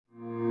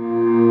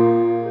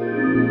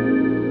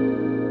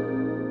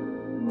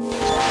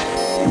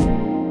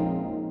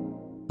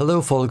Hello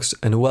folks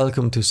and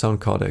welcome to Sound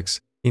Codex.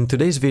 In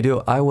today's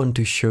video I want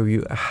to show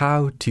you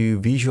how to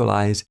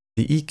visualize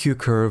the EQ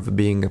curve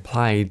being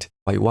applied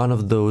by one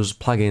of those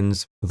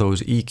plugins,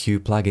 those EQ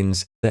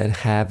plugins that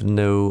have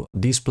no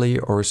display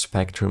or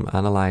spectrum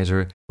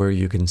analyzer where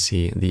you can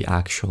see the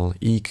actual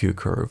EQ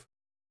curve.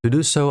 To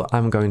do so,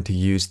 I'm going to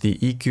use the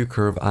EQ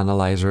curve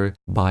analyzer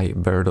by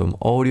Verdom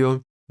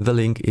Audio. The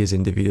link is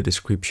in the video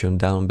description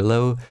down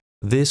below.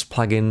 This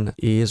plugin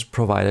is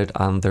provided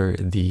under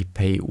the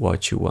pay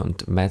what you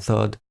want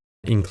method,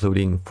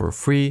 including for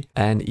free.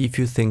 And if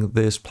you think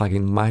this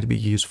plugin might be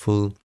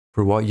useful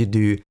for what you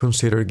do,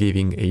 consider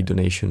giving a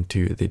donation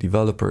to the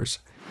developers.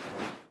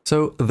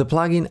 So the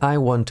plugin I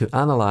want to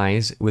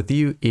analyze with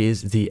you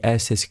is the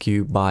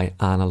SSQ by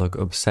Analog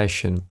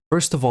Obsession.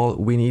 First of all,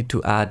 we need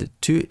to add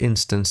two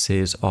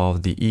instances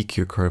of the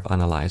EQ curve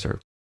analyzer.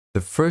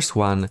 The first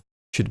one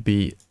should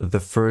be the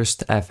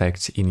first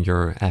effect in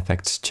your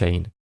effects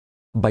chain.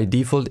 By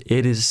default,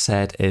 it is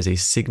set as a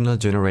signal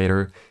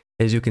generator.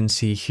 As you can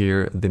see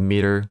here, the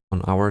meter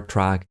on our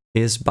track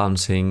is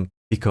bouncing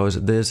because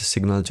this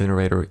signal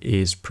generator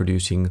is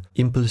producing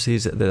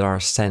impulses that are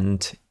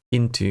sent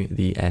into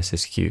the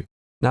SSQ.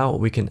 Now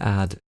we can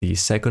add the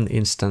second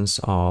instance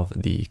of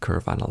the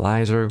curve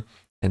analyzer.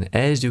 And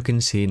as you can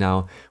see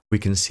now, we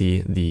can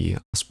see the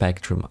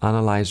spectrum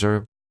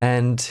analyzer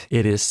and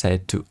it is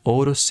set to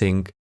auto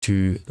sync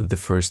to the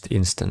first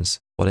instance.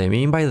 What I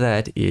mean by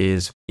that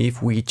is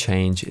if we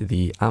change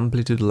the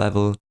amplitude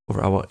level of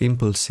our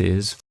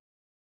impulses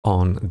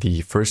on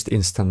the first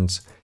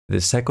instance,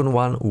 the second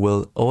one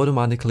will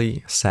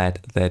automatically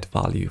set that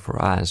value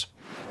for us.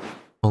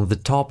 On the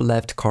top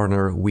left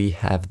corner, we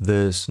have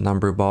this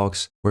number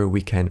box where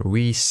we can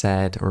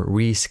reset or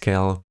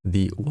rescale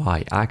the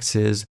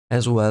y-axis,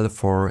 as well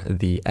for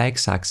the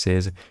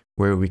x-axis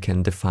where we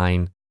can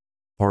define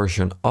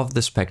portion of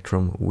the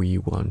spectrum we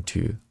want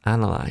to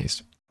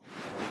analyze.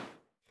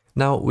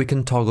 Now we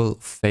can toggle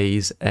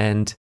phase,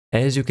 and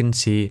as you can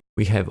see,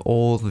 we have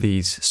all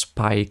these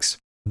spikes.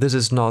 This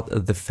is not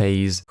the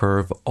phase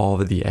curve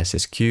of the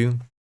SSQ.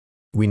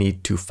 We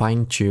need to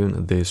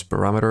fine-tune this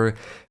parameter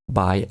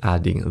by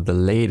adding the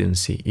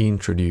latency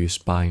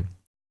introduced by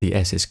the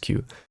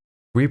SSQ.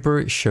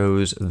 Reaper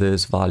shows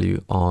this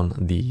value on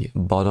the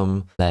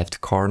bottom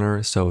left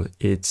corner, so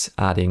it's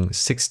adding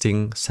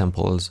 16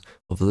 samples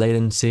of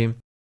latency.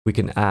 We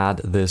can add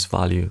this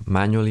value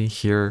manually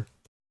here.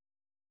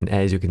 And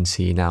as you can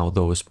see now,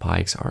 those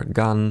spikes are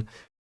gone.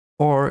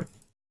 Or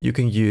you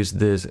can use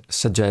this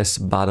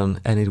suggest button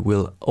and it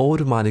will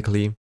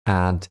automatically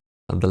add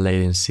the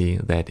latency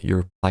that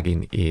your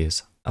plugin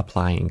is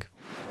applying.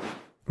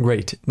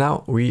 Great,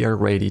 now we are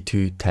ready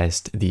to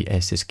test the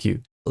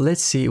SSQ.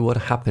 Let's see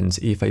what happens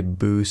if I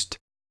boost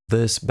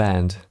this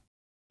band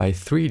by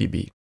 3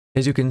 dB.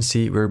 As you can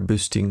see, we're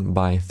boosting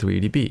by 3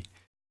 dB.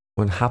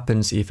 What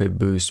happens if I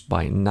boost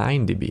by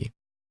 9 dB?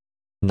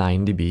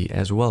 9 dB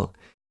as well.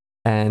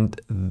 And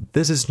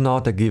this is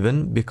not a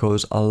given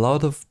because a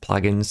lot of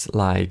plugins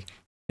like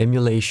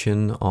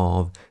emulation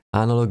of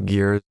analog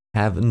gear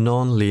have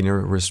non-linear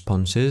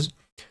responses.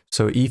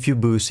 So if you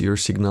boost your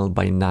signal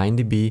by 9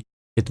 dB,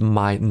 it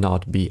might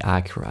not be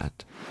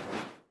accurate.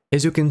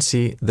 As you can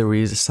see, there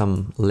is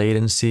some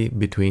latency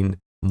between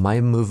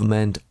my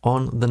movement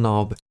on the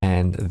knob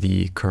and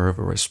the curve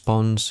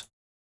response.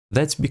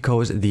 That's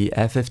because the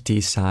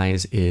FFT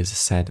size is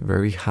set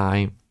very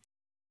high.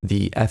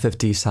 The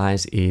FFT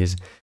size is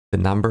the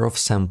number of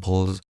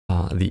samples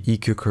the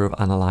EQ curve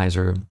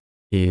analyzer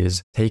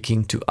is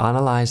taking to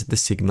analyze the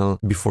signal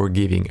before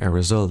giving a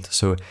result.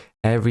 So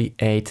every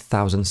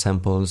 8,000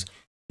 samples,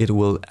 it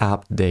will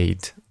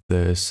update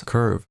this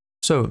curve.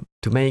 So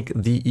to make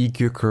the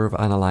EQ curve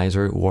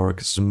analyzer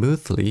work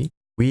smoothly,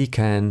 we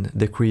can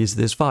decrease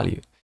this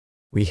value.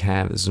 We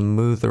have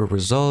smoother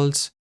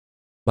results,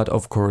 but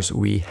of course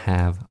we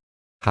have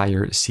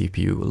higher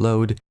CPU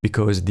load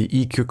because the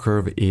EQ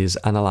curve is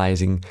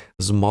analyzing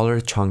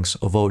smaller chunks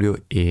of audio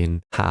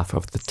in half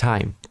of the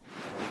time.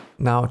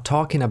 Now,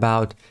 talking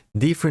about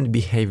different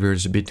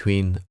behaviors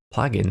between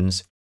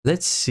plugins,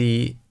 let's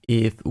see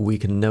if we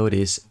can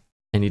notice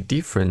any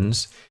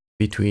difference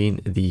between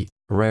the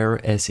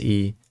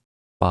RareSE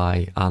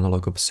by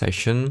Analog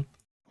Obsession.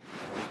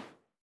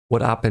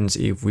 What happens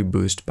if we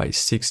boost by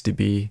 6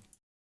 dB?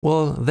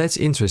 Well, that's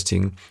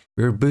interesting.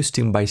 We're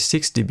boosting by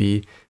 6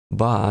 dB,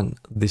 but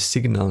the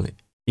signal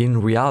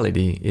in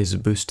reality is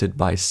boosted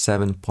by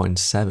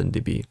 7.7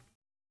 dB.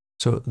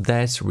 So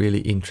that's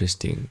really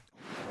interesting.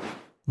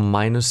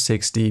 Minus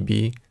 6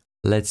 dB.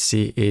 Let's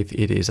see if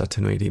it is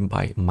attenuating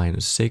by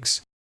minus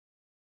 6.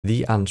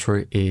 The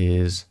answer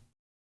is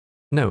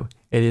no.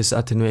 It is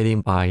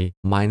attenuating by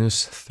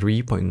minus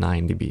 3.9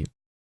 dB.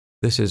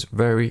 This is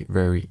very,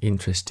 very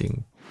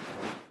interesting.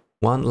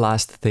 One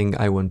last thing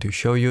I want to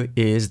show you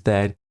is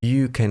that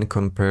you can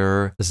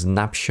compare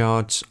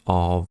snapshots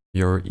of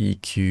your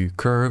EQ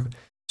curve.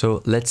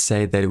 So let's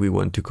say that we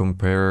want to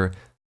compare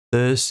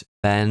this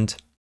band,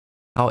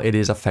 how it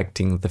is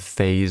affecting the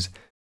phase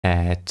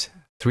at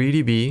 3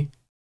 dB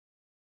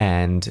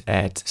and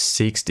at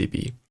 6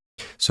 dB.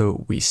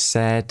 So we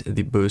set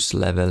the boost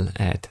level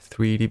at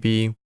 3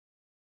 dB.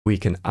 We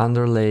can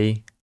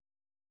underlay,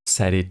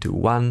 set it to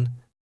 1,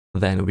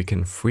 then we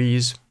can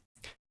freeze.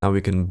 Now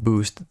we can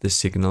boost the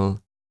signal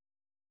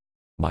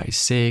by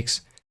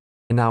 6,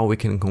 and now we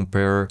can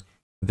compare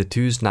the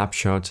two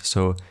snapshots.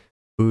 So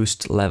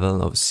boost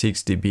level of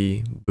 6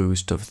 dB,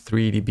 boost of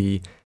 3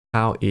 dB,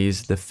 how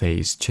is the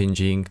phase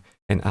changing,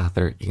 and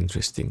other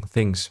interesting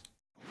things.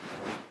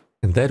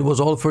 And that was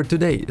all for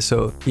today.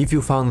 So if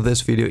you found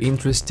this video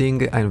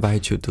interesting, I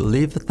invite you to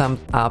leave a thumbs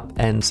up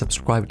and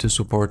subscribe to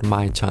support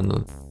my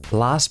channel.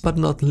 Last but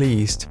not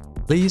least,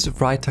 please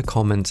write a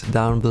comment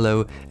down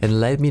below and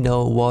let me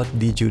know what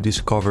did you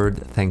discover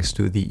thanks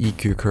to the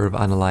EQ curve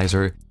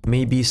analyzer.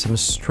 Maybe some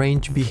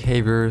strange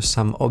behavior,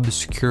 some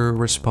obscure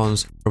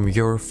response from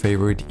your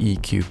favorite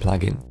EQ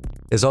plugin.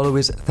 As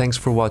always, thanks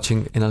for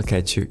watching, and I'll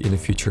catch you in a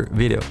future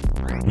video.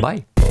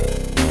 Bye!